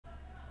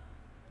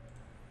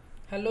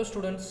Hello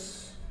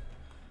students.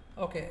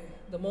 Okay,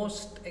 the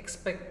most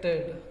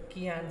expected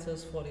key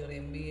answers for your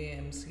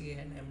MBA,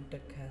 MCA and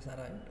MTech has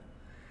arrived,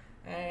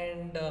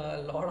 and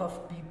a lot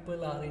of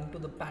people are into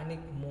the panic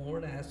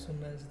mode as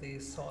soon as they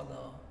saw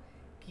the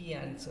key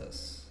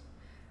answers.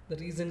 The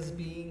reasons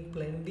being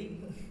plenty.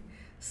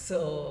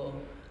 So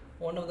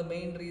one of the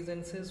main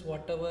reasons is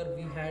whatever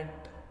we had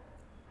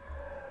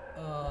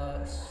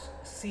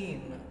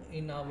seen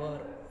in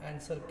our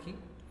answer key.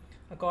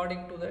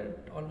 According to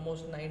that,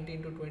 almost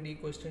 19 to 20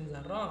 questions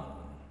are wrong.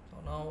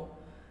 So now,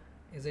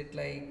 is it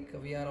like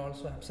we are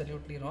also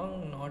absolutely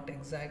wrong? Not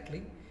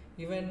exactly.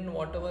 Even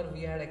whatever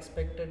we had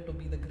expected to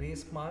be the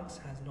grace marks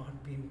has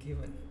not been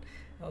given.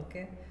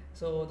 Okay,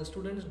 so the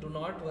students do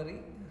not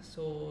worry.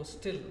 So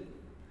still,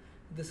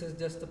 this is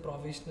just the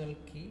provisional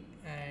key,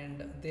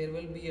 and there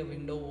will be a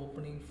window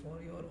opening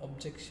for your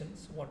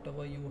objections,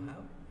 whatever you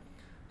have.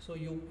 So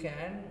you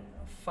can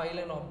file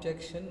an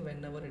objection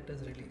whenever it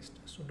is released.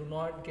 So do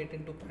not get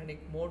into panic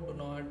mode. Do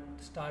not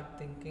start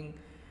thinking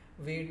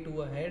way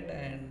too ahead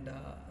and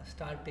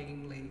start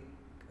taking like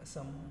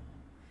some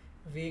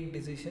vague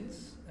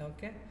decisions.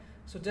 Okay,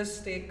 so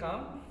just stay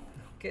calm.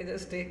 Okay,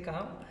 just stay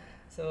calm.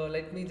 So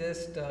let me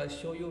just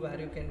show you where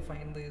you can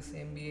find this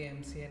MBA,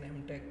 MCA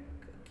and MTech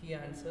key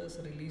answers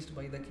released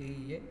by the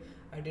KEA.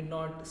 I did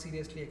not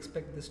seriously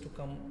expect this to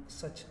come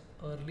such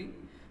early.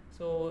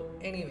 So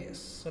anyways,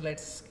 so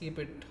let's keep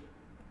it.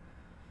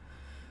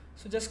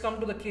 So just come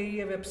to the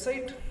KEA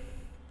website,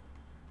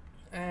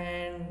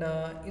 and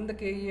in the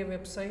KEA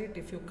website,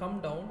 if you come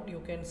down,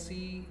 you can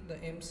see the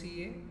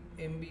MCA,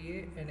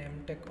 MBA and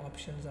MTech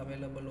options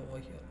available over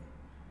here.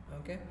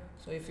 Okay,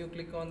 so if you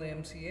click on the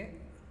MCA,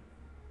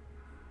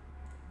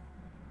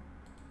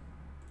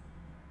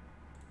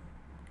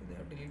 okay, they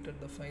have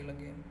deleted the file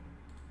again.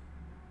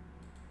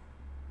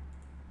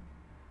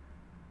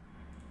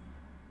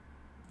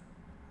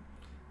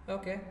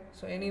 Okay,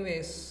 so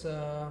anyways,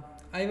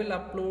 I will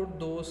upload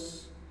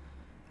those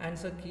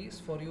answer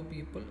keys for you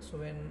people, so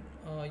when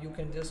you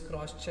can just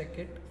cross check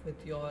it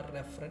with your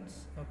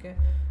reference. Okay,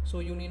 so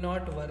you need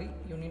not worry,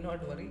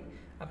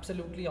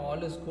 absolutely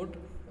all is good.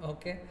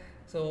 Okay,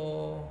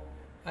 so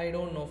I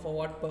don't know for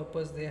what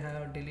purpose they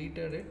have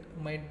deleted it.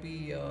 Might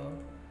be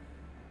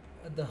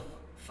the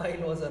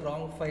file was a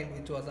wrong file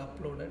which was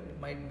uploaded. It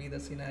might be the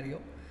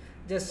scenario.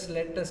 Just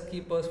let us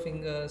keep our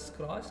fingers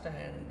crossed,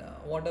 and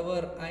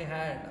whatever I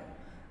had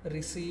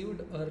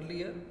received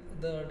earlier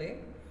the day,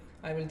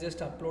 I will just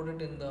upload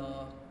it in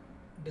the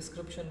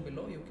description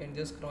below. You can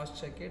just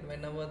cross check it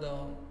whenever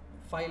the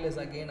file is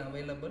again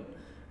available.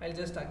 I'll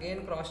just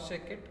again cross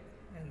check it,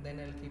 and then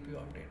I'll keep you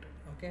updated.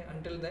 Okay,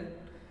 until then,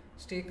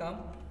 stay calm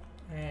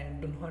and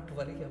do not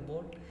worry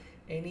about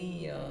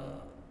any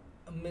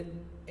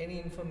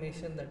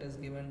information that is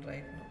given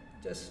right now.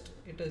 Just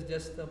it is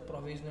just the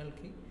provisional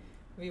key.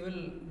 We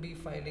will be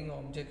filing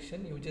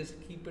objection. You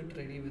just keep it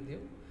ready with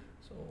you.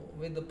 So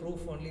with the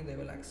proof only they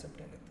will accept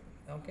anything.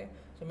 Okay,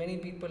 so many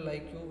people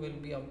like you will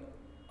be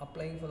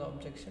applying for the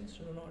objections,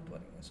 so do not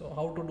worry. So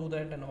how to do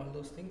that and all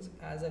those things,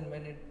 as and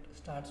when it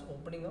starts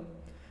opening up,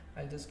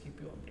 I'll just keep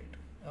you updated.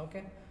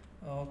 Okay,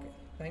 okay,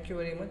 thank you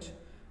very much.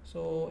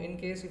 So in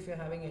case if you're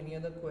having any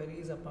other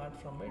queries apart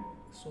from it,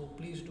 so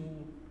please do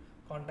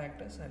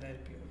contact us. I'll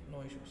help you,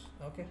 no issues.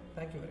 Okay,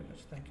 thank you very much.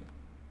 Thank you.